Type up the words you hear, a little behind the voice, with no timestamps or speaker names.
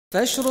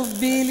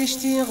فاشرف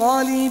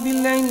بالاشتغال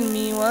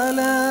بالعلم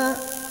ولا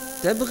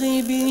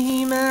تبغي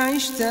به ما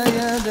عشت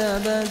يا ذا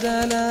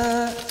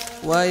بدلا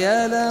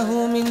ويا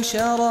له من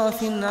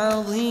شرف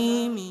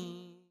عظيم.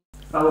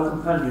 Our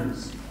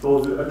companions,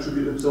 those who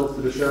attribute themselves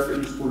to the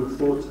Shafi'i school of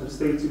thought, have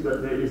stated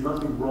that there is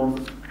nothing wrong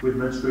with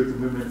menstruating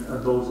women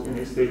and those in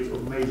a state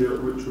of major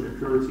ritual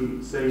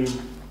impurity, saying,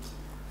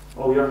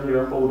 "O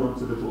Yahya, hold on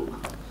to the book,"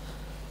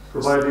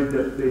 provided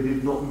that they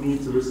did not mean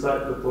to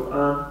recite the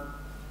Quran.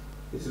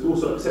 It is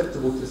also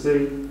acceptable to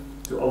say,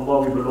 "To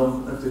Allah we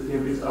belong and to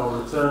Him is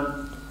our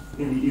return,"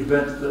 in the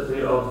event that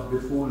they are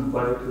befallen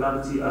by a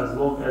calamity, as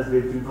long as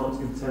they do not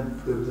intend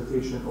the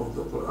recitation of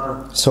the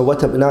Quran. So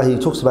now he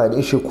talks about an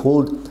issue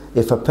called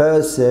if a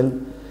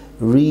person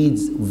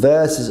reads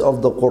verses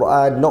of the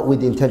Quran not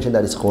with the intention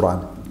that it's Quran.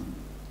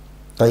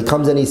 So he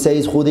comes and he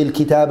says, خُذِ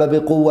الْكِتَابَ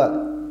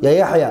بِقُوَّةٍ Ya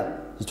Yahya.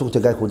 He's talking to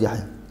a guy called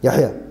Yahya.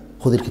 Yahya,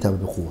 خُذِ الْكِتَابَ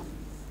بِقُوَّةٍ.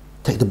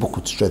 Take the book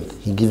with strength.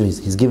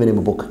 He's giving him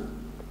a book.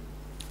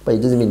 But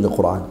it doesn't mean the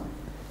Quran.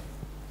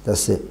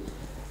 That's it.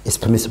 It's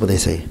permissible, they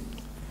say.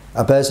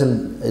 A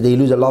person, they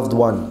lose a loved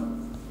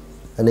one,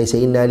 and they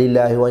say, "Inna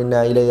lillahi wa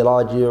inna ilayhi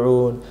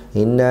raji'un."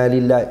 Inna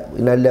lillahi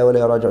wa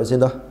ilayhi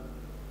raji'un.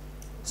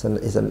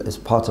 It's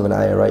part of an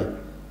ayah, right?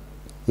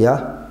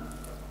 Yeah?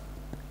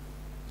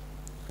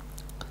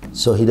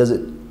 So he does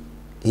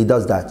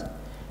that.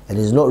 And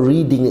he's not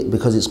reading it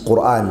because it's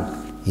Quran.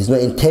 He's not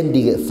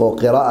intending it for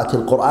qira'at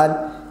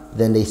al-Quran.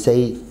 Then they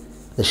say,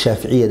 the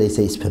Shafi'iyya, they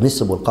say it's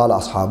permissible. قال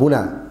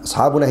أصحابنا.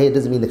 Ashabuna here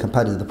doesn't mean the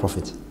companions of the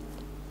Prophet.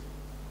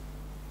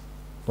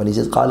 When he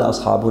says قال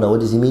أصحابنا,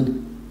 what does he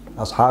mean?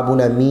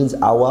 Ashabuna means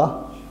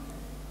our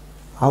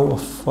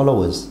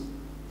followers.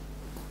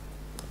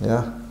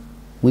 Yeah?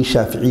 We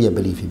Shafi'iyya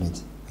believe he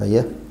means.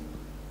 Yeah?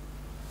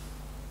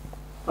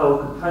 Our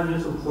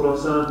companions from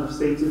Khurasan have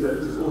stated that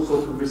it is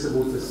also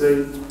permissible to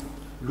say,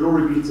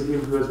 "Glory be to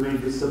Him who has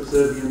made this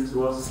subservient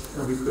to us,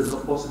 and we could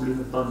not possibly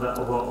have done that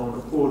of our own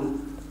accord,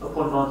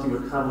 upon mounting a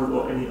camel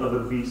or any other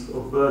beast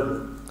of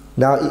burden."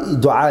 Now,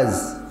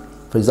 du'as,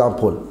 for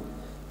example,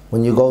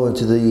 when you go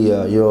into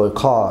your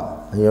car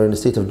and you're in a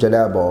state of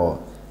janaba, or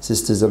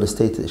sister's in a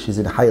state that she's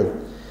in hayl,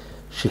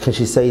 can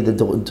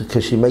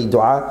she make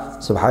dua?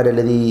 سبحان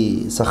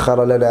الذي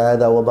سخر لنا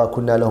هذا وما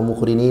كنا له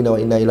مقرنين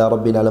وإنا إلى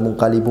ربنا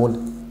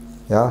لمنقلبون.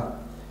 Yeah?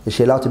 Is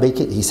she allowed to make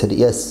it? He said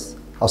yes.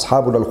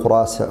 أصحابنا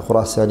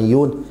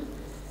الخراسانيون,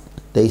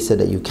 they said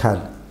that you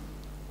can.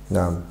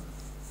 Naam.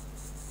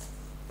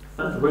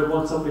 And when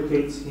one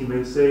supplicates, he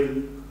may say,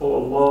 "O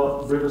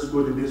Allah, bring us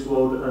good in this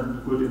world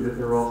and good in the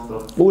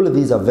hereafter." All of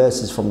these are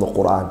verses from the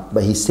Quran,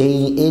 but he's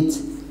saying it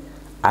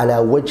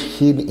ala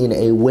wajhin, in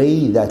a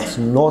way that's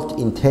not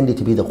intended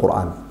to be the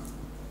Quran.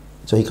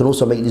 So he can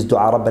also make this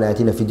dua, رَبَّنَا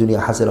آتِنَا فِي الدُّنْيَا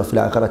حَسَنَةً وَفِي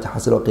الْآخِرَةِ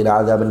حَسَنَةً وَقِنَا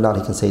عَذَابَ النَّارِ.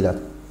 He can say that.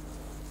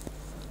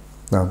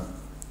 Now,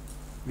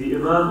 the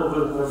Imam of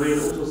Al-Haramain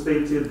also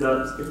stated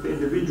that if the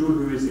individual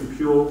who is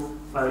impure,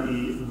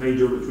 i.e.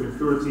 major ritual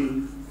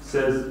impurity,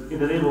 says, "In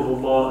the name of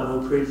Allah, and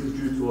all praise is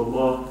due to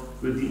Allah,"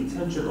 with the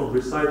intention of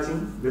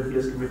reciting, then he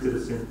has committed a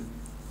sin.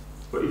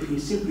 But if he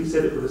simply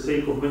said it for the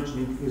sake of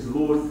mentioning his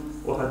Lord,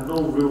 or had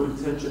no real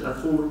intention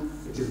at all,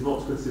 it is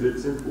not considered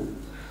sinful.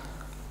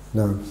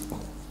 no.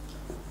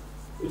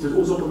 It is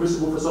also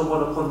permissible for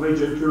someone upon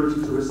major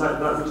impurity to recite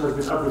that which has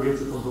been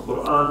abrogated from the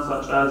Quran,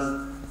 such as,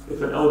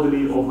 "If an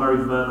elderly or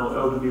married man or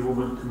elderly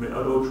woman commit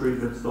adultery,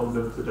 then stone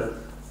them to death."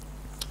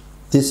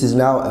 This is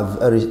now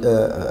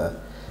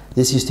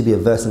this used to be a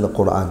verse in the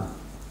Quran.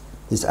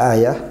 This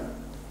ayah,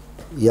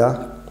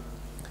 yeah,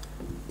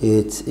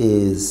 it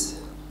is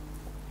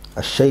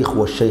الشيخ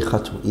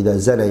والشيخة إذا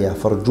زنيا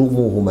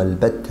فرجموهما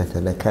البتة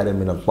نكالا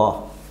من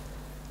الله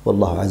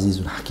والله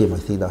عزيز حكيم. I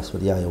think that's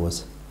what the ayah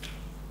was.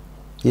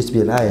 It used to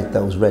be an ayah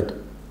that was read,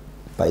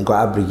 but it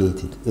got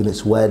abrogated in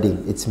its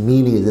wording. Its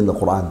meaning is in the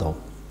Quran though.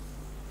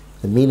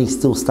 The meaning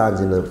still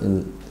stands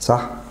in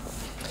Sah.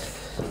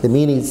 The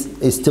meaning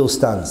it still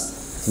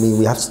stands. I mean,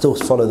 we have to still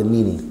follow the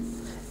meaning.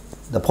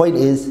 The point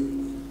is,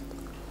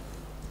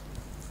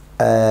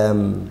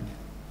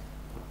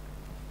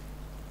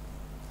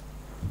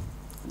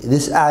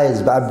 this ayah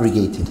is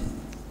abrogated.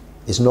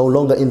 It's no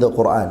longer in the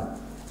Quran.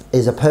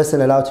 Is a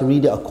person allowed to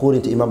read it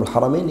according to Imam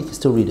Al-Haramain? He can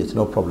still read it,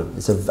 no problem.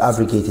 It's an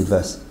abrogated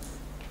verse.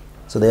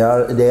 So they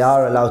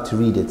are allowed to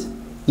read it,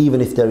 even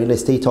if they're in a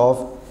state of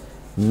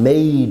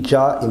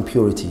major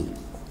impurity.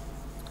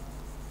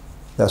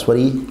 That's what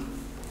he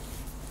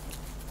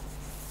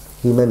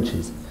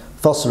mentions.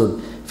 فصل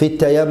في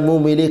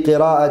التيمم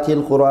لقراءة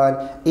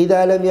القرآن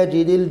إذا لم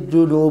يجد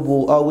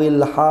الجنوب أو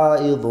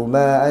الحائض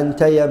ماء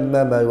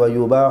تيمم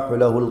ويباح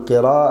له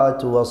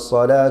القراءة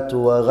والصلاة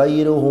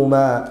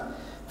وغيرهما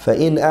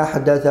فإن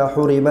أحدث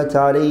حرمت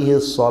عليه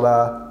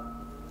الصلاة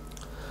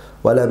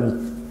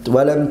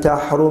ولم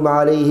تحرم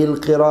عليه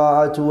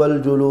القراءة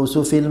والجلوس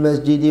في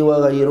المسجد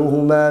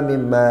وغيرهما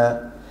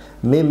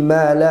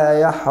مما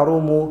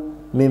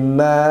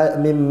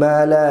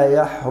لا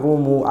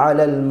يحرم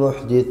على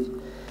المحدث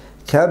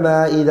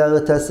كما إذا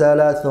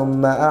اغتسل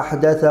ثم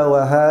أحدث،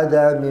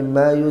 وهذا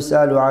مما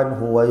يسأل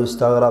عنه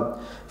ويستغرب،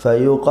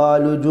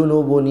 فيقال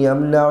جنب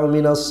يمنع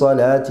من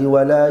الصلاة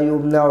ولا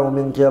يمنع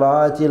من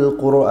قراءة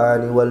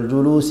القرآن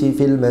والجلوس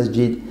في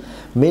المسجد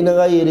من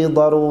غير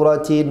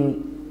ضرورة،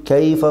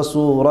 كيف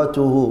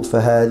صورته؟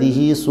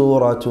 فهذه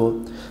صورته.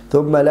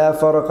 ثم لا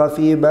فرق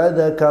فيما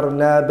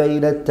ذكرنا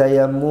بين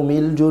التيمم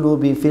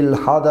الجنب في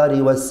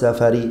الحضر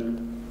والسفر.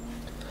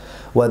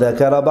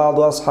 وذكر بعض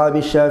أصحاب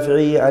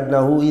الشافعي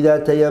أنه إذا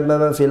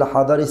تيمم في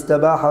الحضر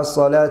استباح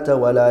الصلاة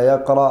ولا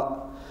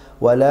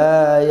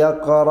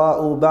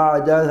يقرأ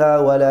بعدها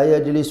ولا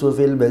يجلس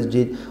في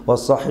المسجد،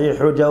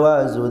 والصحيح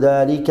جواز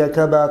ذلك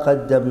كما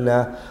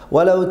قدمنا.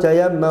 ولو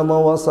تيمم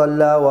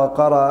وصلى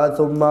وقرأ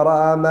ثم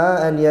رأى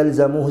ماء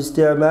يلزمه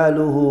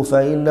استعماله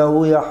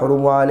فإنه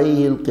يحرم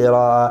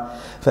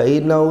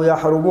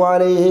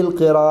عليه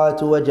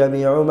القراءة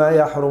وجميع ما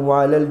يحرم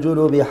على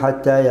الجنوب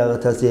حتى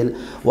يغتسل.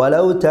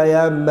 ولو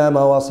تيمم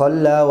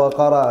وصلى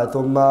وقرأ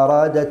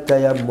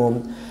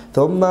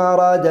ثم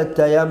أراد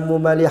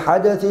التيمم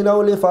لحدث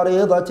أو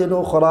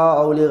لفريضة أخرى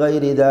أو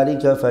لغير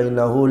ذلك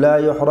فإنه لا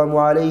يحرم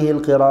عليه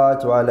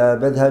القراءة على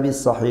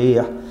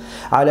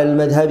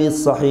المذهب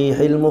الصحيح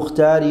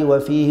المختار.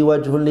 وفيه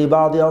وجه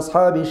لبعض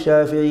أصحاب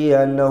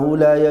الشافعي أنه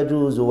لا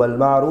يجوز،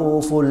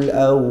 والمعروف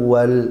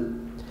الأول.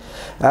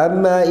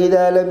 أما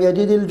إذا لم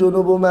يجد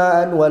الجنب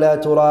ماء ولا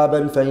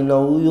ترابا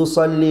فإنه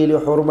يصلي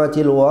لحرمة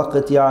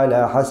الوقت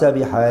على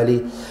حسب حاله،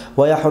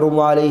 ويحرم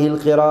عليه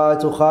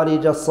القراءة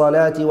خارج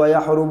الصلاة،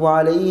 ويحرم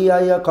عليه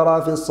أن يقرأ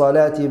في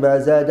الصلاة ما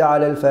زاد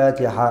على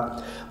الفاتحة.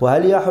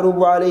 وهل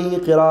يحرم عليه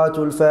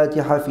قراءة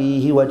الفاتحة؟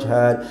 فيه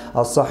وجهان،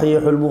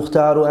 الصحيح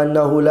المختار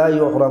أنه لا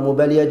يحرم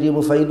بل يجب،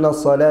 فإن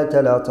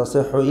الصلاة لا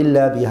تصح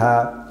إلا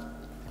بها.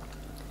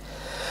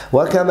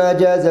 وكما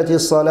جازت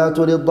الصلاة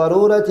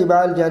للضرورة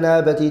مع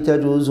الجنابة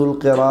تجوز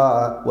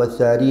القراءة.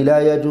 والثاني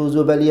لا يجوز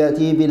بل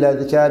يأتي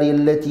بالأذكار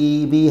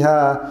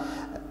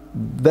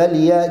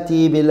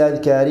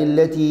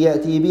التي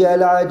يأتي بها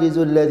العاجز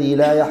الذي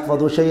لا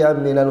يحفظ شيئا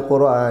من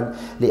القرآن،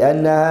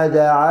 لأن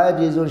هذا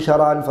عاجز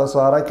شرعا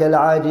فصار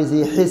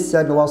كالعاجز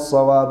حسا،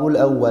 والصواب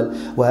الأول.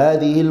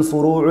 وهذه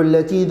الفروع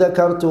التي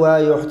ذكرتها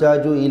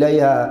يحتاج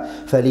إليها،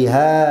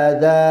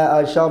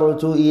 فلهذا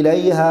أشرت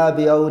إليها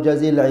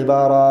بأوجز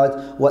العبارات،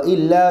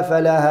 وإلا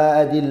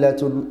فلها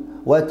أدلة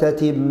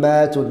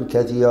وتتمات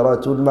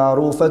كثيرة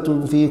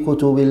معروفة في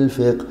كتب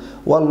الفقه،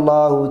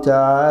 والله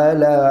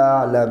تعالى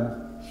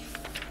أعلم.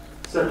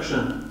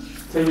 Section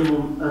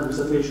Tayammum and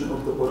Recitation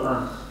of the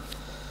Quran.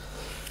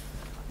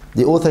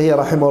 The author here,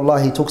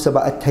 rahimahullah, he talks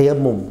about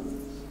At-Tibyaan.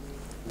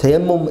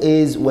 Tayammum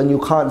is when you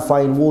can't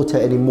find water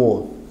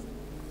anymore.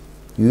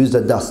 You use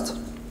the dust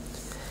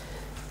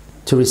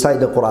to recite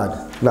the Quran.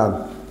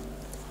 Now,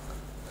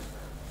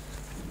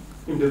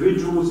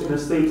 individuals in a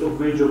state of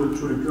major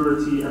ritual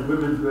impurity and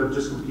women who have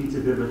just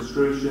completed their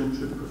menstruation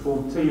should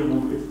perform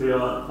tayammum if they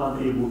are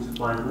unable to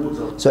find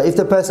water. So if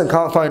the person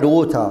can't find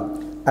water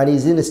and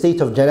is in a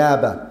state of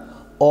janaba,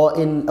 or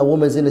a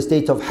woman's in a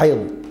state of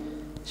hayd,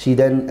 she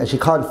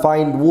can't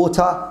find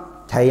water,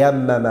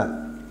 tayammama.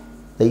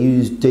 They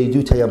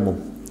do tayammum.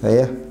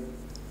 Yeah?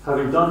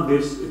 Having done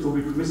this, it will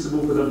be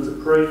permissible for them to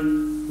pray,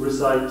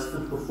 recite,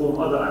 and perform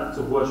other acts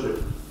of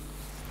worship.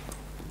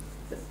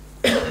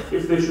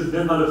 If they should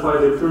then nullify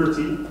their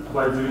purity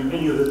by doing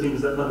any of the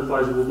things that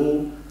nullifies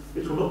wudu,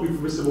 it will not be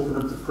permissible for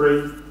them to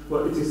pray,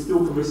 but it is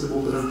still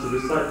permissible for them to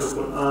recite the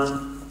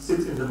Quran,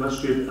 sit in the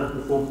masjid, and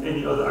perform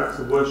any other acts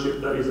of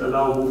worship that is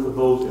allowable for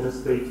those in a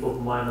state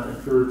of minor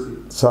impurity.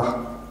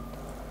 Sah.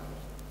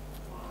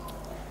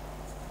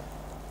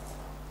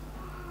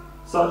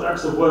 Such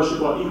acts of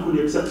worship are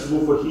equally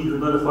acceptable for he who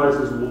nullifies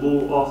his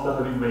wudu after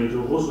having made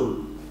your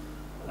ghusl.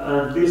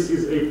 And this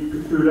is a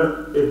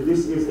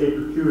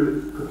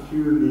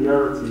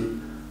peculiarity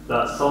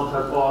that some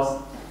have asked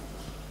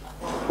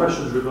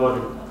questions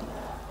regarding.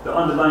 The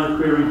underlying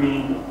query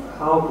being,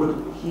 how could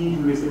he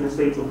who is in a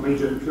state of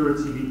major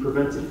impurity be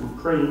prevented from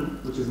praying,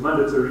 which is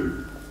mandatory,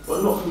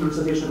 but not from the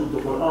recitation of the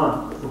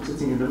Quran, but from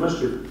sitting in the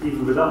masjid,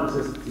 even without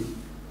necessity?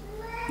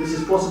 This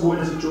is possible in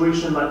a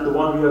situation like the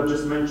one we have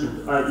just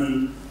mentioned,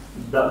 i.e.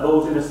 that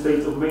those in a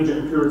state of major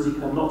impurity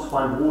cannot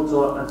find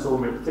water and so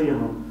make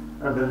tayammum,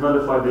 and then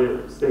nullify their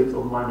state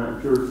of minor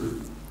impurity.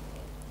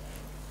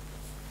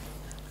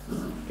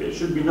 It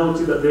should be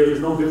noted that there is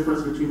no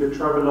difference between the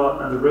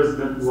traveller and the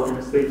resident who are in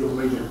a state of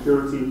major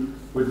impurity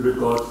with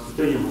regards to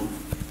tayammum.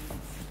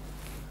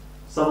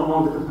 Some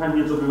among the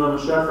companions of Imam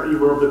Shafi'i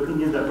were of the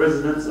opinion that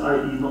residents,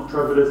 i.e. not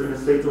travellers in a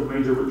state of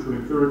major ritual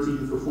impurity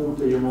who perform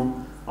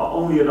tayammum, are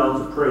only allowed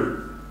to pray,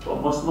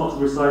 but must not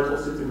recite or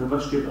sit in the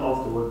masjid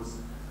afterwards.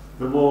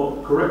 The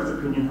more correct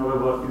opinion,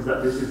 however, is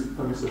that this is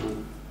permissible.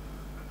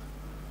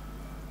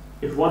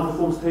 If one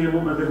performs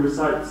tayammum and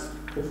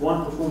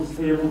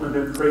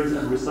then prays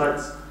and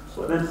recites,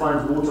 but then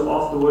finds water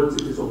afterwards,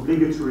 it is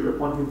obligatory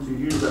upon him to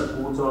use that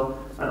water,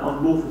 and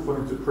unlawful for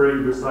him to pray,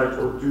 recite,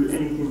 or do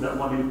anything that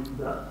one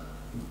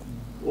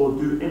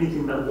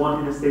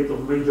in a state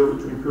of major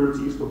ritual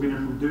impurity is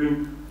forbidden from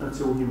doing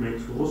until he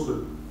makes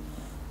ghusl.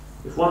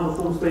 If one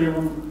performs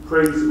tayammum,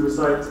 prays,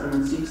 recites, and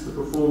then seeks to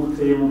perform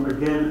tayammum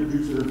again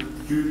due to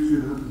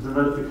the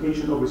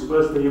nullification of his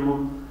first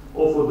tayammum,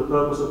 or for the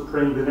purpose of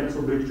praying the next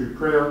obligatory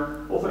prayer,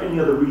 or for any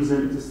other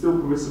reason, it is still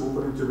permissible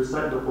for him to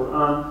recite the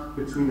Quran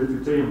between the two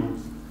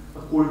tayammums,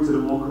 according to the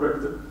more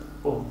correct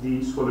of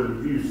the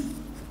scholarly views.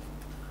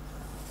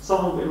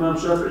 Some of Imam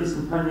Shafi'i's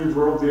companions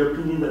were of the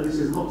opinion that this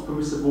is not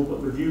permissible,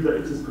 but the view that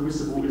it is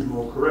permissible is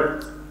more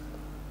correct.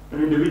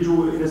 An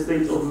individual in a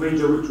state of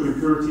major ritual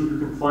impurity who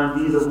can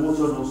find neither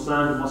water nor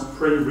sand must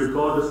pray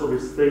regardless of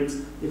his state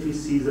if he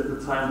sees that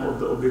the time of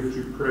the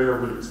obligatory prayer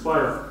will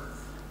expire.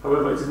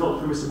 However, it is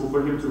not permissible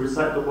for him to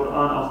recite the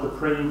Quran after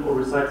praying or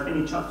recite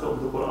any chapter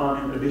of the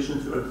Quran in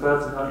addition to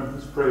Al-Fatiha in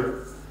his prayer.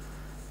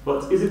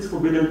 But is it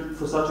forbidden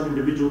for such an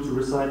individual to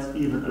recite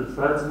even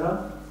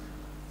Al-Fatiha?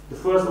 The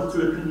first of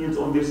two opinions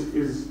on this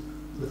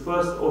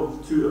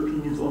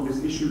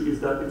issue is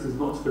that it is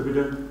not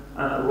forbidden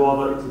and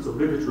rather it is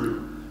obligatory.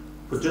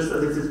 But just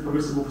as it is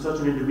permissible for such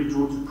an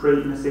individual to pray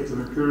in a state of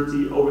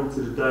impurity owing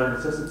to the dire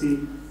necessity,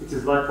 it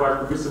is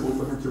likewise permissible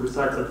for him to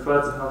recite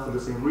Al-Fatiha for the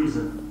same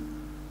reason.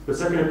 The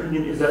second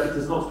opinion is that it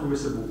is not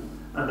permissible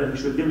and that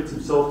he should limit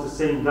himself to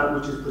saying that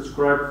which is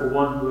prescribed for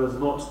one who has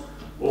not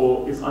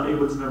or is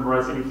unable to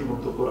memorize anything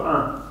of the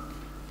Quran.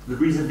 The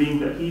reason being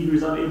that he who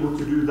is unable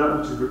to do that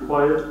which is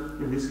required,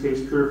 in this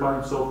case purify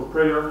himself for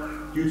prayer,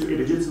 due to a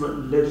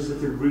legitimate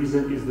legislative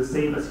reason is the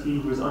same as he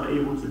who is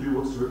unable to do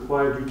what is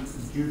required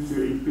due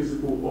to a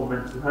physical or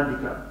mental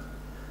handicap.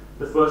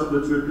 The first of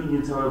the two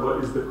opinions, however,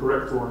 is the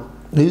correct one.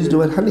 Who's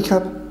doing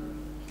handicap?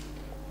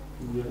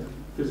 Yeah,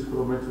 physical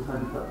or mental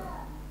handicap.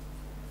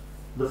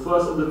 The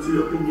first of the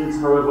two opinions,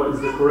 however,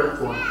 is the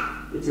correct one.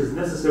 It is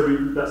necessary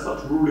that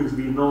such rulings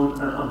be known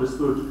and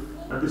understood,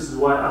 and this is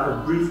why I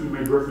have briefly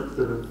made reference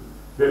to them.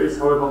 There is,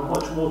 however,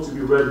 much more to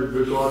be read with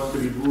regard to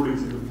these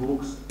rulings in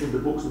the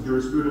books of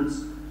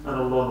jurisprudence, and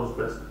Allah knows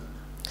best.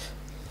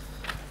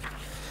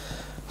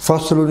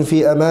 فصل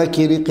في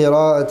أماكن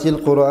قراءة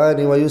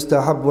القرآن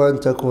ويستحب أن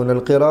تكون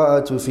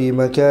القراءة في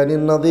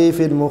مكان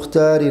نظيف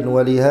مختار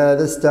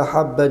ولهذا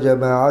استحب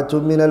جماعة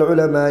من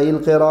العلماء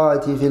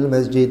القراءة في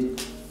المسجد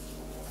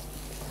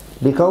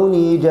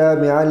لكونه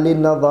جامعا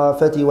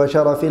للنظافة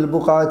وشرف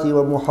البقعة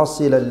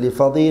ومحصلا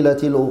لفضيلة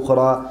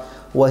الأخرى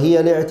وهي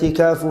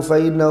الاعتكاف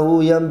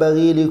فإنه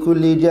ينبغي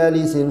لكل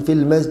جالس في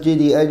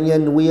المسجد أن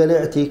ينوي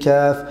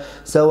الاعتكاف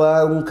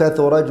سواء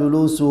كثر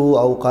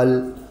جلوسه أو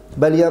قل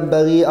بل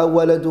ينبغي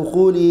أول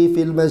دخوله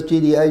في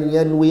المسجد أن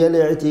ينوي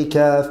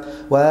الاعتكاف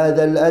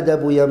وهذا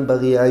الأدب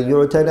ينبغي أن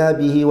يعتنى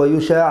به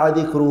ويشاع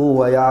ذكره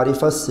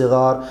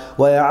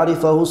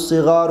ويعرفه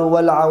الصغار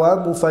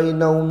والعوام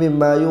فإنه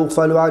مما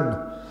يغفل عنه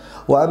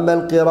وأما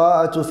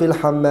القراءة في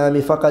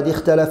الحمام فقد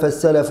اختلف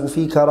السلف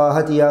في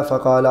كراهتها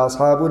فقال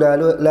أصحابنا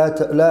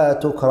لا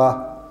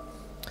تكره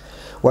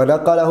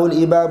ونقله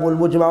الإمام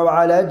المجمع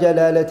على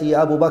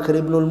جلالة أبو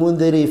بكر بن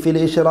المنذر في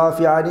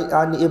الإشراف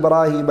عن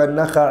إبراهيم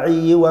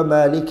النخعي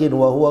ومالك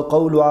وهو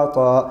قول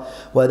عطاء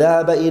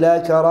وذهب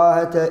إلى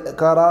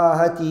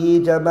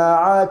كراهته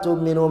جماعات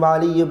منهم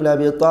علي بن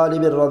أبي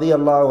طالب رضي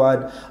الله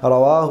عنه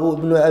رواه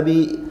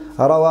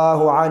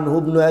عنه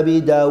ابن أبي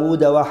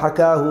داود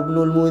وحكاه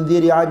ابن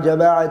المنذر عن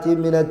جماعة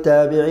من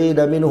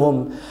التابعين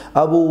منهم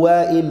أبو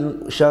وائل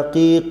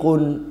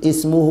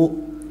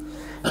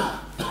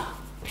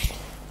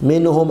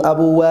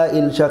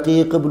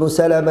شقيق بن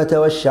سلمة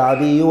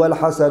والشعبي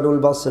والحسن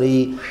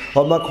البصري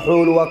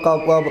ومكحول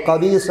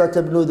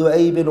وقبيصة بن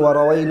ذؤيب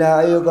وروينا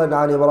أيضا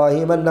عن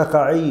إبراهيم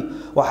النخعي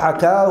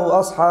وحكاه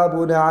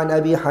أصحابنا عن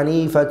أبي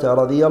حنيفة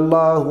رضي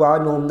الله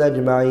عنهم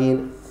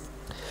أجمعين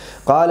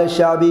قال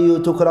الشعبي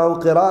تكره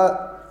قراءة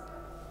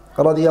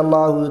رضي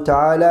الله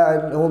تعالى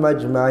عنهم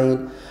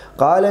أجمعين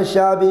قال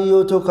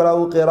الشعبي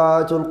تكره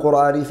قراءة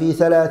القرآن في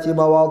 3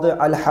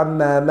 مواضع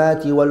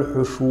الحمامات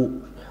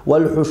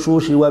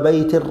والحشوش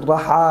وبيت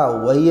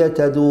الرحى وهي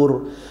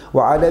تدور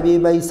وعن أبي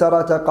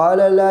ميسرة قال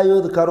لا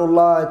يذكر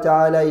الله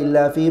تعالى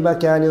إلا في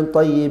مكان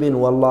طيب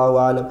والله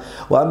أعلم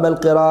وأما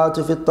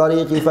القراءة في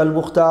الطريق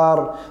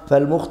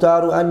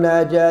فالمختار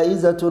أنها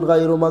جائزة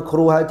غير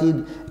مكروهة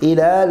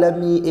إذا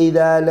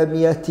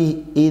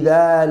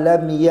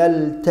لم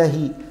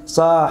يلتهي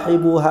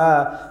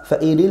صاحبها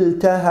فإن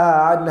التهى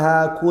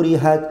عنها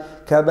كرهت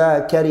كما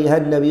كره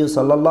النبي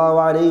صلى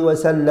الله عليه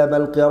وسلم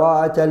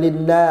القراءة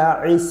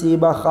للناعس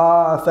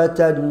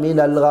مخافة من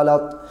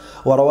الغلط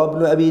وروى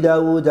ابن أبي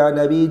داود عن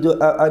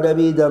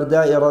أبي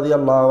درداء رضي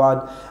الله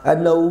عنه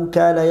أنه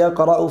كان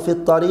يقرأ في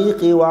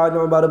الطريق وعن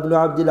عمر بن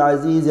عبد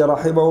العزيز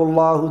رحمه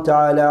الله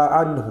تعالى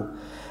عنه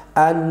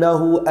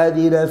أنه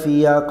أذن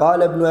فيها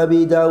قال ابن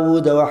أبي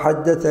داود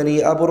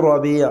وحدثني أبو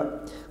الربيع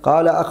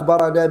قال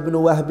أخبرنا ابن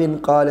وهب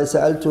قال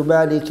سألت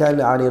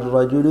مالكا عن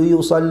الرجل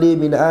يصلي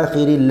من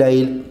آخر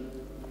الليل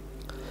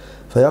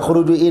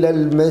فيخرج إلى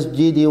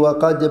المسجد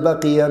وقد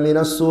بقي من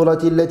السورة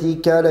التي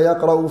كان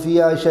يقرأ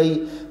فيها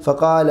شيء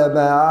فقال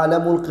ما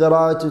أعلم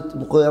القراءة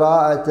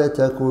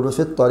تكون في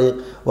الطريق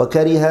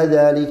وكره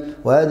ذلك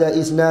وهذا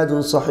إسناد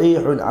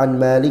صحيح عن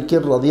مالك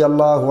رضي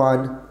الله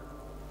عنه.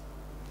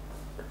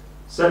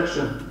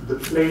 section, the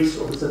place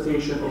of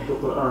recitation of the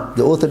Quran.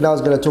 The author now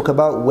is going to talk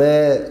about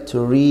where to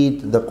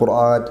read the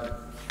Quran.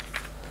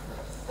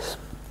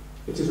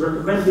 It is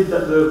recommended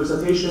that the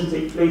recitation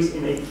take place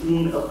in a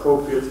clean,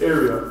 appropriate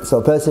area. So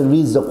a person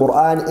reads the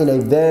Quran in a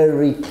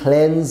very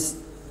cleansed,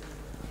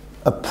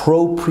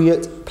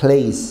 appropriate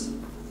place.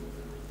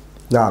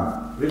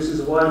 Now, this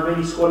is why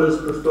many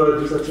scholars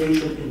prefer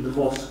recitation in the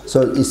mosque.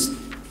 so it's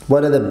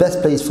one of the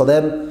best places for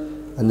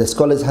them, and the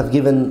scholars have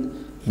given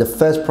the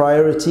first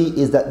priority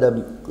is that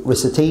the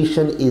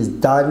recitation is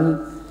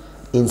done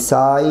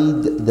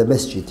inside the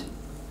masjid.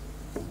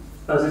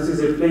 As it is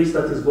a place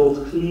that is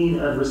both clean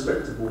and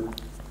respectable.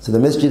 So the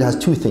masjid has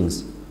two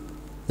things.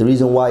 The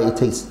reason why it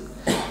takes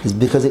is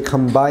because it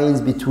combines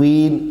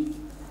between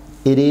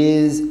it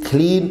is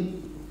clean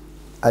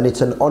and it's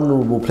an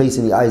honorable place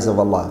in the eyes of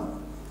Allah.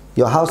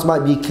 Your house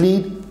might be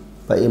clean,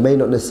 but it may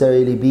not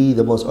necessarily be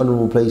the most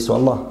honorable place to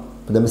Allah,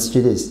 but the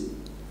masjid is.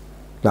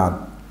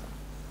 Now,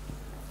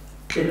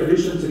 in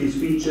addition to these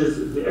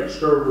features, the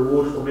extra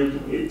reward for making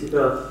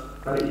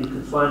i'tikaf, i.e.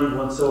 confining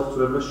oneself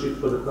to a masjid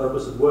for the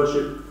purpose of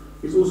worship,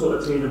 is also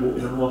attainable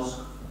in a mosque.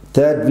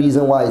 third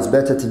reason why it's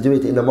better to do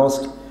it in a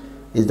mosque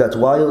is that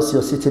whilst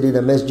you're sitting in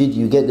a masjid,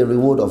 you get the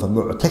reward of a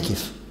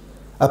mu'takif,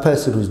 a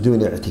person who's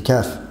doing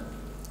i'tikaf.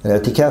 And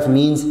i'tikaf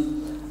means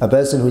a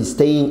person who is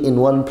staying in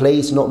one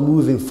place, not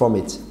moving from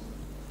it.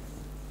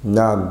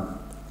 Naam.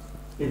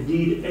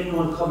 Indeed,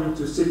 anyone coming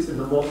to sit in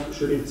the mosque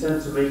should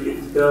intend to make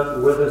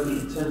i'tikaf, whether he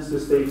intends to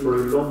stay for a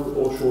long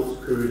or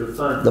short period of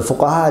time. The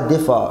fuqaha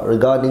differ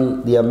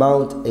regarding the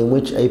amount in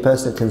which a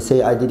person can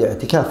say, I did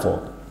i'tikaf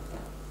for.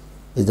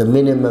 Is the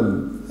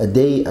minimum a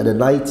day and a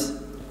night?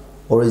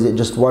 Or is it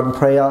just one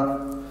prayer?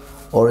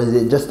 Or is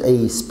it just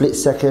a split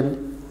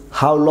second?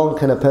 How long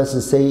can a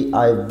person say,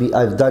 I've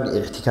done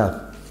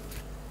i'tikaf?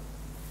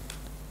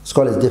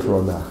 Scholars differ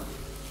on that.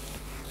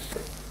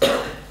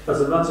 As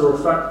a matter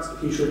of fact,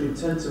 he should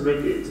intend to make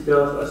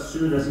i'tikaf as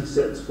soon as he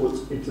sets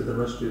foot into the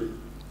masjid.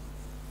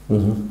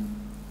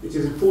 It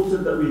is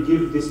important that we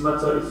give this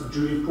matter its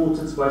due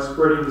importance by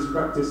spreading this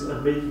practice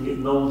and making it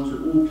known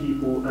to all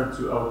people and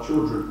to our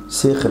children.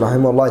 Shaykh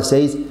rahimahullah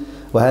says,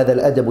 وَهَذَا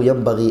الْأَدَبُ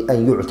يَنْبَغِي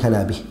أَنْ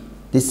يُعْتَنَى بِهِ.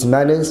 This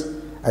manners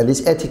and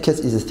this etiquette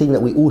is a thing that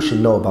we all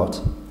should know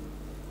about,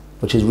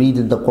 which is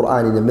reading the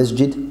Quran in the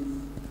masjid,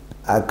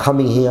 and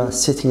coming here,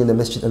 sitting in the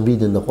masjid and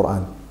reading the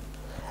Quran.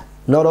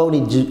 Not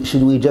only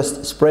should we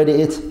just spread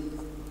it,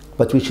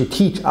 but we should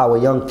teach our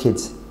young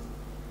kids.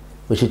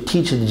 We should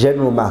teach the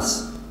general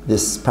mass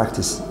this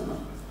practice.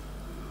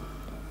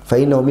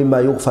 فَإِنَّهُ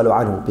مِمَّا يُغْفَلُ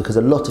عَنْهُ. Because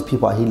a lot of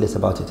people are heedless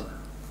about it.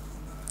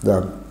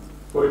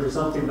 For it is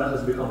something that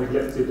has become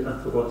neglected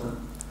and forgotten.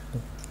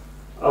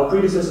 Our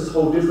predecessors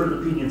hold different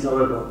opinions,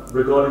 however,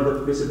 regarding the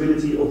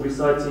permissibility of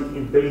reciting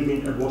in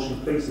bathing and washing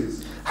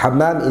places.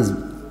 Hammam is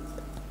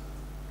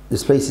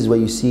this places where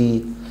you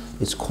see,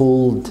 it's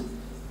called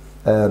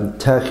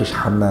Turkish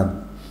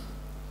hammam.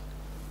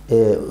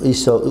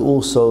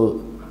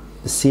 Also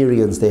the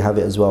Syrians, they have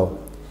it as well.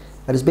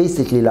 And it's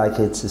basically like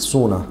it's a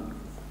sauna.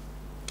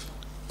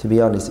 To be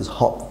honest, it's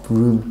hot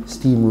room,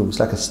 steam room. It's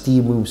like a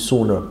steam room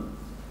sauna.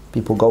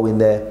 People go in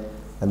there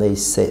and they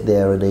sit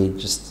there and they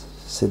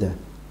just sit there.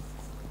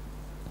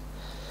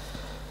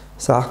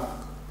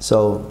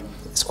 So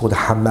it's called a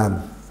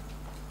hammam.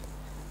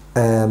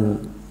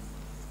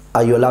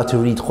 Are you allowed to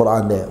read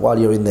Quran there while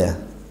you're in there?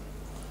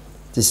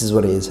 This is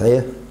what it is,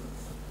 here.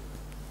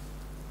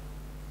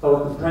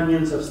 Our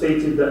companions have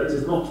stated that it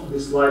is not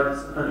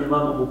disliked, and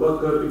Imam Abu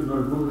Bakr ibn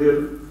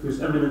al-Mundhir,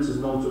 whose eminence is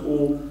known to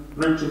all,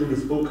 mentioned in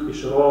his book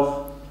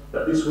Ishraf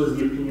that this was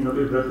the opinion of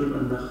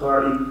Ibrahim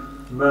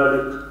al-Nakhai,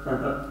 Malik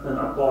and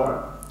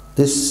Atta'.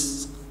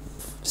 This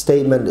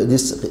statement,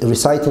 this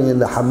reciting in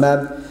the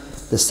hammam,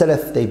 the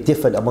salaf, they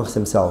differed amongst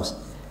themselves,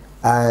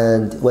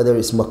 and whether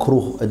it's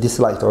makruh,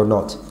 disliked or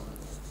not.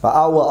 But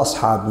our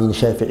ashab min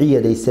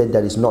Shafi'iyya, they said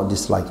that it's not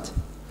disliked.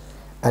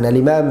 And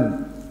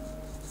Al-Imam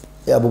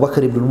Abu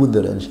Bakr ibn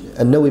al-Mundhir,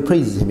 and now we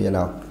praise him here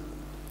now.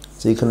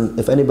 So you can,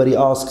 if anybody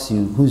asks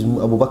you who's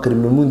Abu Bakr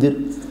ibn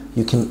al-Mundhir,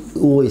 you can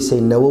always say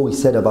Nawawi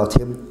said about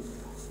him,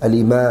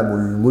 Al-Imam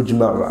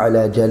al-Mujma'u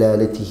ala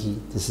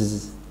jalalatihi. This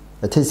is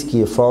a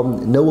tazkiyah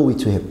from Nawawi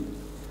to him,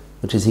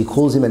 which is he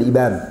calls him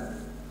al-Imam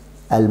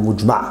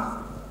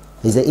al-Mujma'.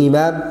 He's an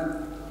Imam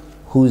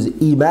whose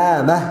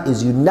imamah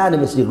is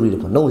unanimously agreed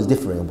upon. No one's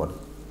differing about it.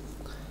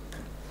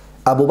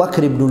 Abu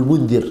Bakr ibn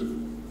al-Mundhir,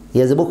 he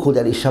has a book called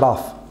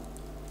Al-Ishraf.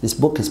 This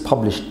book is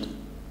published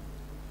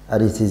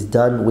and it is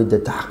done with the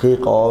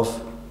tahqiq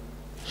of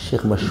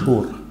Sheikh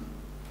Mashhur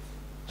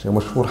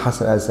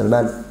Hassan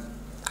al-Salman,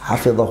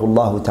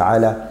 Hafidhahullah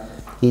ta'ala.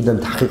 He done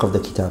tahqiq of the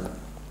kitab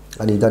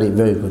and he done it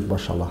very good,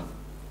 mashallah.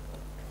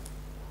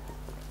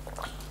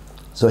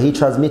 So he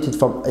transmitted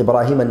from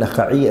Ibrahim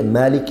al-Nakhai and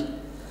Malik,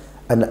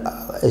 and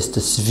it's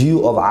this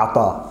view of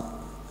Ata,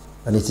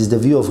 and it is the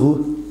view of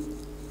who?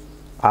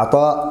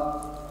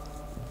 Ata,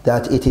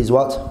 that it is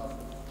what?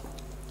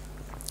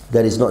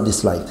 That is not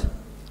disliked.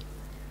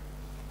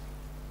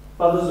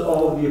 Others are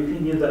of the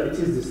opinion that it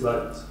is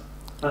disliked,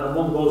 and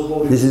among those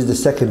holding... This is the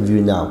second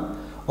view now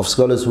of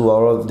scholars who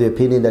are of the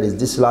opinion that it's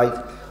disliked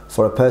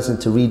for a person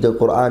to read the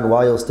Quran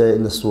whilst they're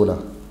in the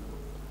surah.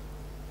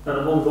 And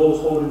among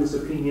those holding this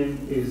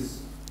opinion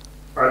is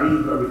Ali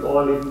ibn Abi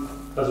Talib,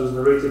 as was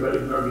narrated by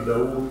Ibn Abi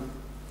Dawood.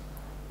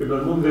 Ibn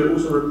al-Mundhir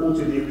also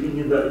reported the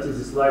opinion that it is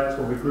disliked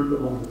from a group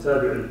among the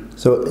Tabi'in.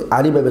 So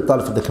Ali ibn Abi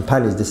Talib from the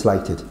companions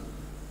disliked it,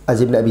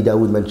 as Ibn Abi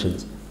Dawood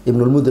mentions. Ibn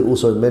al-Mundhir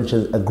also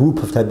mentions a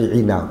group of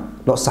Tabi'in now,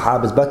 not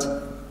Sahabas but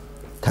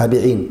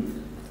Tabi'in.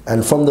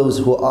 And from those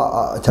who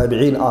are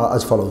Tabi'in are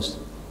as follows.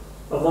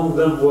 Among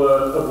them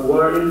were Abu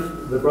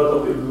Wa'il, the brother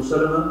of Ibn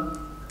Salama,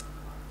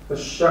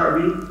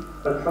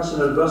 Al-Sha'bi,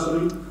 Al-Hassan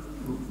al-Basri,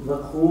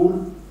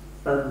 Makhul,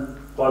 and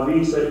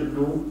Qabisa ibn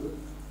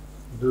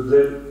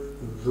Dhuwayb.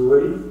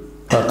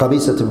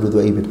 Qabisa ibn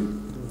Dhuwayb.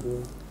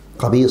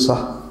 Qabisa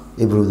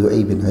ibn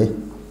Dhuwayb.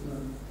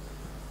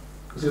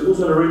 It is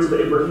also narrated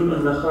that Ibrahim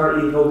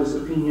al-Nakhai held this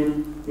opinion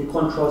in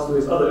contrast to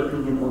his other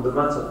opinion on the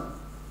matter.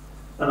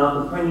 And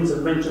our companions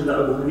have mentioned that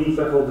Abu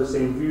Hanifa held the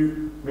same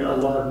view. May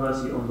Allah have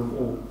mercy on them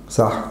all.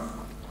 Sah.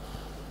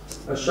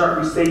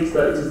 Al-Sha'bi states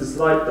that it is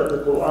disliked that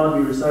the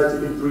Quran be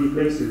recited in 3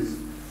 places: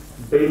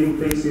 bathing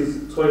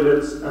places,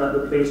 toilets, and at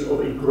the place of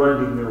a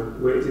grinding mill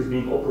where it is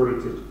being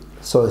operated.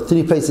 So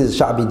 3 places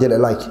Sha'bi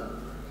didn't like.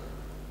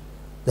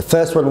 The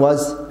first one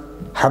was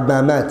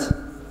Hammamat.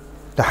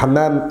 The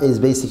Hammam is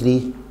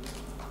basically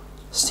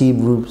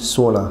steam room,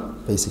 sauna,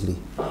 basically.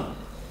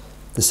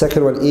 The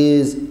second one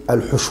is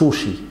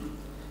Al-Hushushi.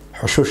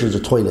 Hushush is a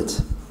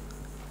toilet.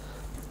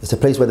 It's a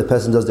place where the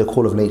person does their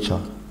call of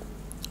nature.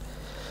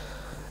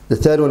 The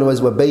third one was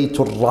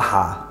Wabaytur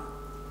Raha.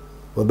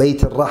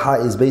 Wabaytur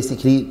Raha is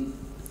basically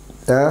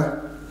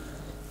the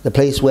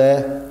place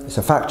where it's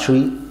a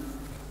factory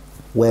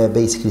where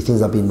basically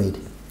things are being made.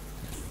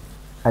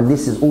 And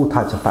this is all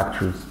types of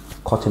factories.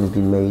 Cotton is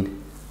being made.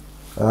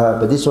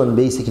 But this one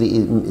basically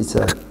it's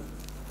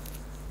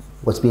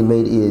what's being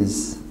made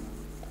is,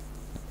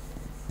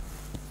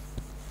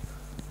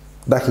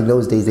 back in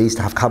those days they used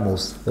to have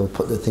camels. They would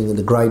put the thing in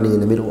the grinding in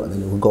the middle and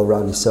then it would go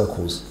around in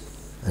circles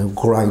and it would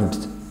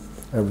grind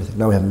everything.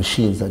 Now we have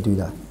machines that do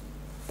that.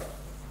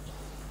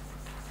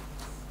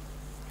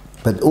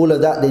 But all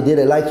of that, they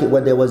didn't like it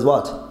when there was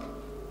what?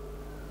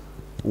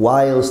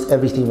 Whilst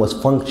everything was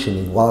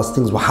functioning, whilst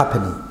things were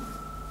happening.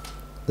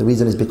 The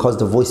reason is because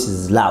the voice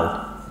is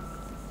loud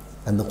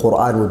and the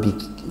Quran would be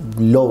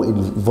low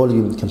in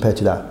volume compared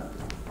to that.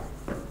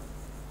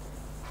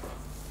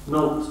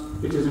 Note,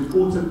 it is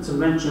important to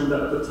mention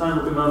that at the time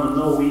of Imam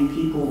al-Nawawi,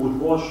 people would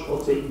wash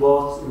or take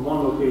baths in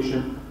one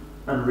location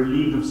and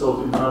relieve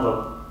themselves in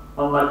another,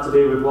 unlike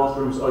today where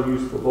bathrooms are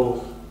used for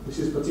both. This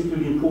is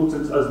particularly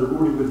important as the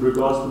ruling with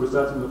regards to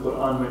reciting the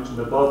Quran mentioned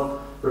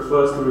above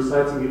refers to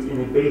reciting it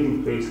in a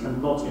bathing place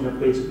and not in a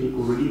place where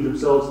people relieve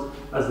themselves,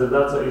 as the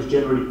latter is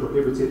generally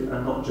prohibited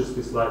and not just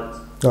disliked.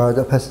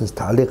 That person's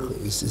ta'liq,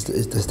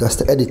 that's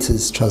the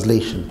editor's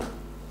translation.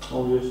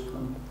 Oh yes.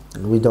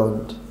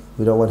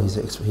 We don't want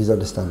his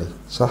understanding.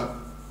 Sah?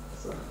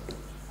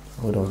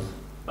 We don't.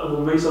 Abu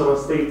Maysara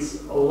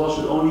states, Allah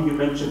should only be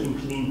mentioned in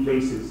clean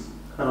places,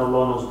 and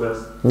Allah knows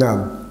best.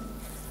 Naam.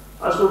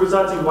 As for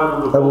reciting while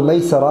on the Abu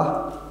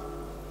Maysara,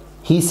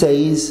 he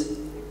says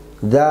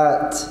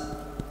that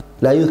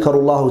لا يذكر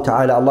الله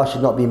تعالى, Allah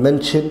should not be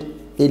mentioned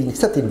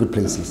except in good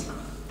places.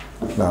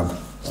 Naam.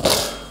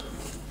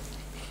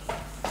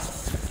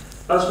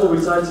 As for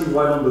reciting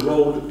while on the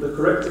road, the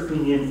correct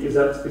opinion is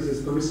that it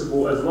is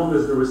permissible as long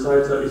as the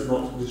reciter is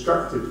not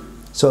distracted.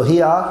 So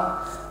here,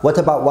 what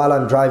about while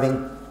I'm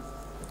driving?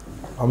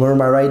 I'm on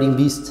my riding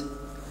beast.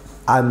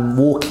 I'm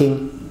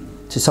walking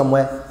to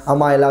somewhere.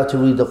 Am I allowed to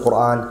read the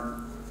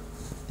Quran?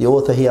 The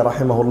author here,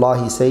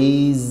 rahimahullah, he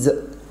says,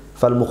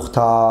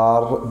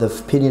 فَالْمُخْتَارِ, the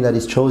opinion that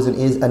is chosen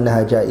is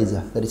أَنَّهَا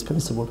جَائِزَةً, that is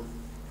permissible.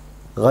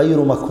 غَيْرُ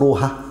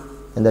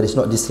مَكْرُوهَةً, and that is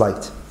not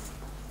disliked.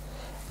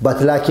 But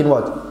لكن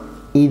what?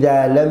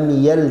 إِذَا لَمْ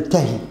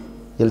يَلْتَهِ,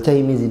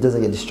 يَلْتَهِ means he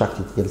doesn't get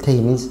distracted.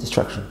 يَلْتَهِ means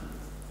distraction.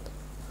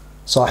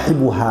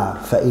 صَاحِبُهَا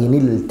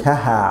فَإِنِ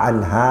الْتَهَا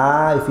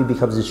عَنْهَا, if he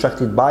becomes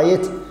distracted by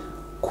it,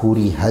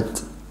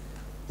 كُرِهَتْ,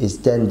 is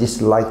then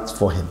disliked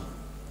for him.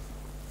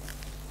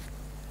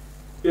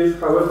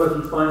 If,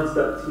 however, he finds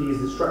that he is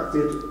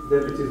distracted,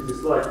 then it is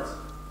disliked,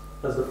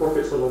 as the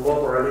Prophet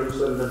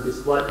ﷺ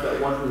disliked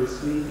that one who is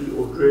sleepy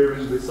or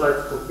dreary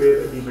recites for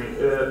fear that he may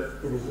err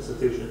in his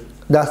recitation.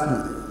 That's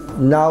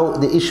now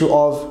the issue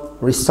of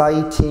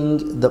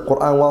reciting the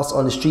Quran whilst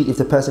on the street if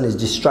the person is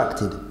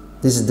distracted.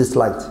 This is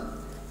disliked.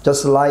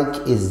 Just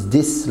like is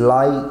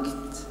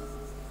disliked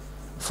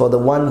for the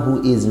one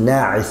who is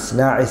na'is.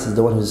 Na'is is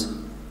the one who's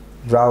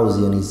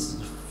drowsy and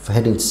he's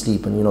heading to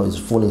sleep and he's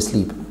falling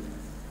asleep.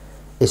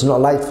 It's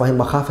not liked for him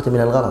makhafata min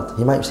al-ghalat.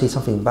 He might say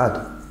something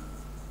bad.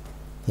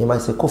 He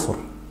might say kufr.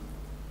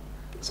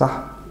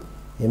 Sah?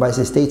 He might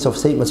say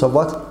statements of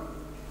what?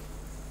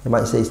 He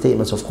might say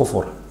statements of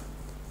kufr.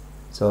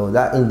 So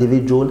that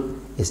individual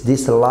is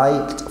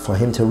disliked for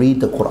him to read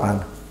the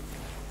Quran.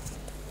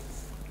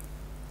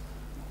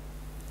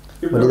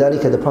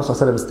 ولذلك the Prophet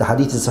ﷺ, the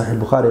hadith is Sahih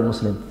Bukhari and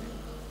Muslim,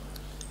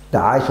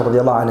 that Aisha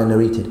radiallahu anha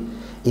narrated,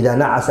 إذا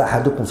نعس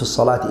أحدكم في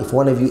الصلاة, if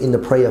one of you in the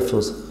prayer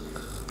feels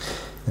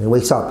and he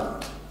wakes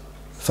up,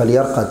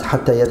 فليرقد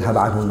حتى يذهب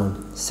عنه النوم.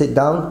 Sit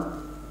down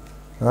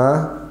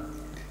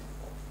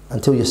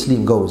until your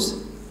sleep goes.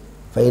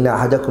 فإن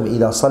أحدكم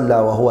إذا صلى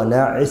وهو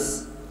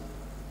ناعس,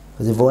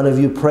 because if one of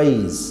you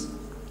prays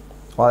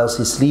whilst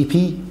he's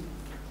sleepy,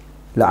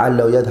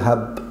 لعله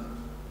يذهب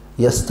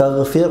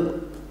يستغفر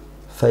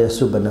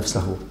فيسب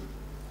نفسه.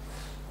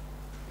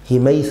 He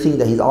may think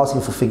that he's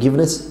asking for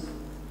forgiveness,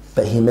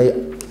 but he may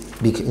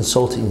be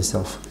insulting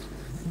himself,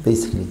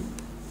 basically.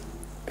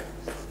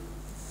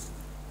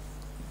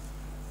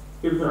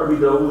 Ibn Abi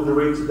Dawud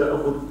narrated that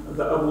Abu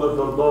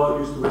al-Darda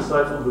used to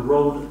recite on the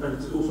road, and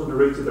it's also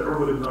narrated that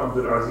Umar ibn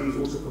Abdul Aziz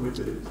also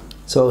committed it.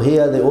 So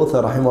here the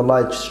author,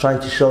 rahimahullah, is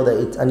trying to show that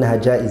it's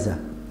أنها جائزة,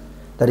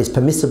 that it's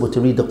permissible to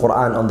read the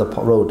Quran on the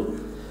road.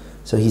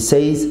 So he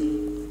says,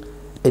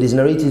 it is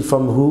narrated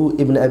from who?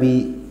 Ibn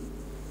Abi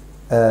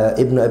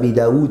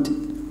Dawud,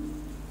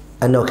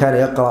 أنه كان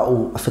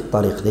يقرأ في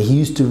الطريق, that he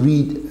used to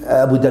read,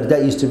 Abu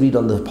Darda used to read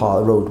on the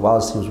road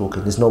whilst he was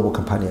walking, this noble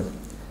companion.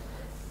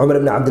 Umar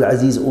ibn Abdul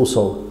Aziz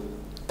also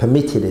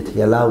permitted it,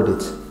 he allowed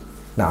it.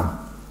 Now,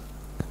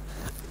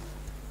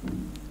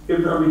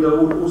 Ibn Abi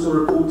Dawud also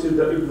reported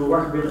that Ibn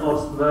Wahb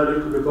asked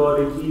Malik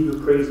regarding he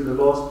who prays in the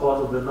last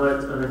part of the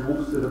night and then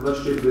walks to the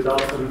masjid without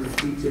having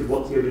completed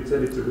what he had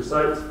intended to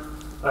recite,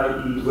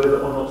 i.e. whether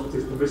or not it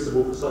is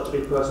permissible for such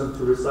a person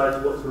to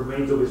recite what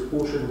remains of his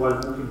portion while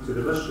walking to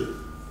the masjid.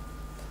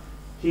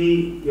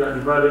 He,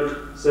 yani Malik,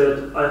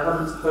 said, I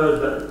haven't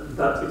heard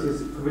that it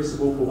is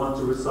permissible for one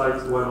to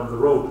recite while on the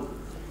road,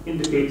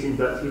 indicating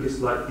that he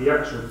disliked the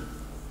action.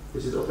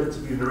 This is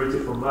authentically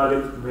narrated from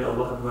Malik, may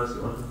Allah have mercy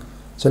on him.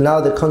 So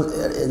now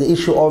the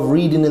issue of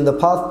reading in the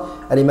path,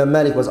 and Imam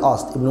Malik was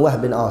asked, Ibn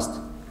Wahb asked.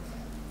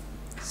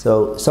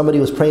 So somebody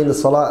was praying the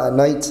salah at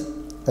night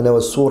and there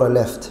was surah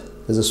left.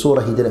 There's a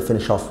surah he didn't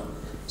finish off.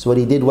 So what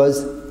he did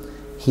was,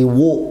 he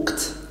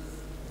walked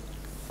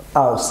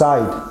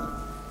outside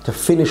to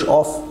finish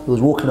off. He was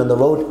walking on the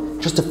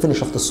road just to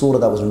finish off the surah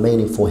that was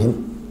remaining for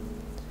him.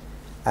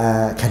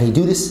 Can he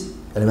do this?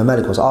 And Imam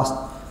Malik was asked,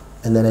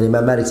 and then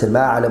Imam Malik said, ما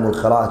أعلم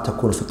القراءة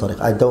تكون في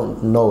الطريق. I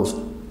don't know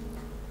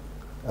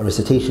a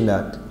recitation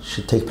that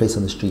should take place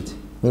on the street.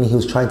 Meaning he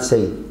was trying to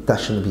say that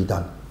shouldn't be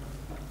done.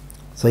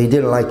 So he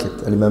didn't like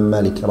it, Imam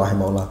Malik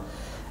rahimahullah.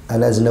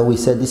 And as Nawawi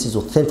said, this is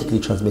authentically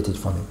transmitted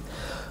from him.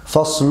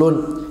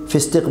 فصل في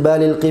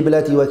استقبال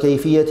القبلة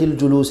وكيفية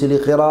الجلوس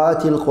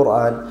لقراءة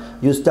القرآن.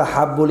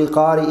 يستحب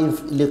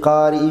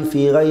لقارئ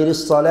في غير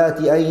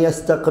الصلاة أن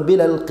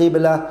يستقبل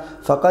القبلة،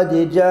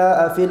 فقد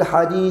جاء في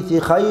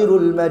الحديث خير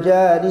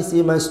المجالس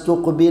ما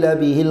استقبل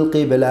به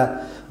القبلة،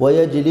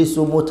 ويجلس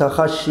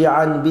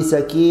متخشعا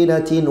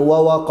بسكينة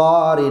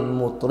ووقار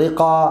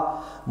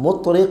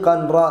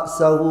مطرقا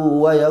رأسه،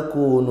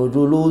 ويكون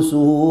جلوسه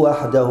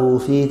وحده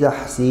في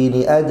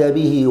تحسين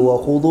أدبه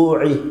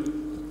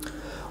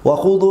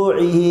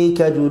وخضوعه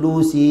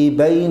كجلوسه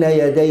بين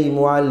يدي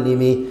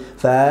معلمه،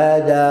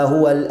 فهذا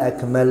هو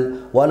الأكمل.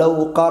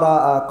 ولو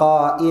قرأ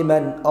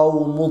قائما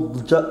أو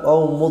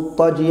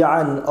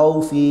مضطجعا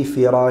أو في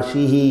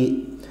فراشه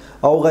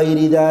أو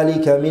غير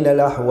ذلك من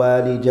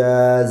الأحوال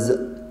جاز،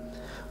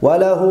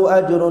 وله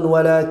أجر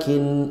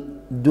ولكن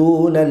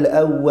دون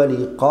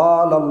الأول.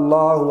 قال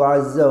الله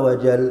عز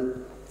وجل: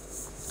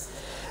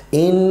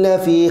 إن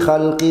في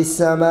خلق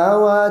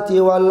السماوات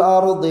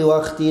والأرض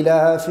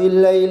واختلاف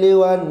الليل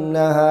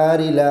والنهار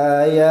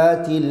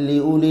لآيات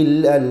لأولي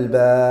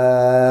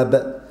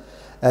الألباب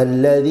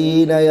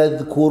الذين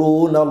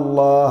يذكرون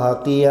الله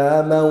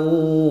قياما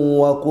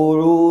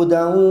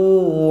وقعودا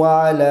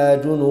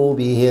وعلى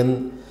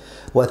جنوبهم.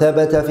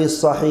 وثبت في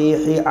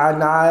الصحيح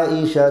عن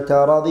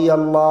عائشة رضي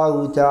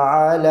الله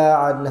تعالى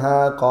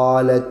عنها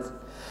قالت: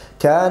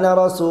 كان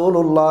رسول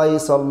الله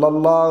صلى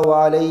الله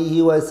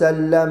عليه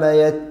وسلم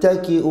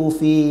يتكئ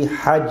في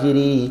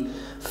حجري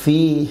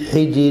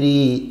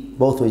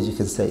both ways you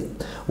can say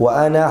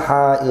وأنا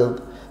حائض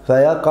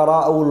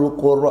فيقرأ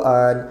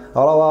القرآن.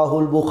 رواه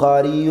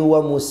البخاري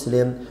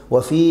ومسلم.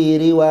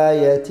 وفي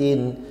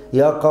رواية: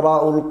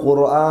 يقرأ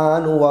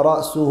القرآن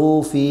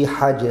ورأسه في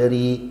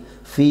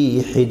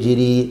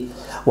حجري.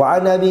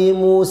 وعن أبي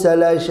موسى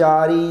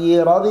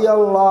الأشعري رضي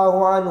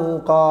الله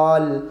عنه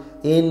قال: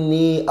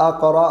 إني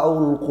أقرأ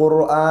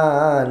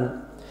القرآن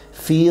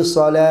في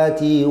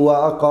صلاتي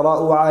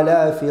وأقرأ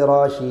على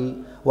فراشي.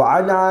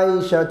 وعن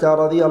عائشة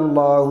رضي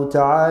الله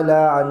تعالى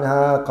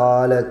عنها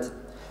قالت: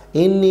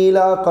 إني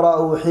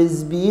لأقرأ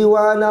حزبي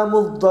وأنا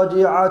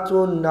مضطجعة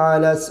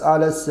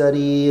على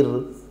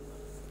السرير.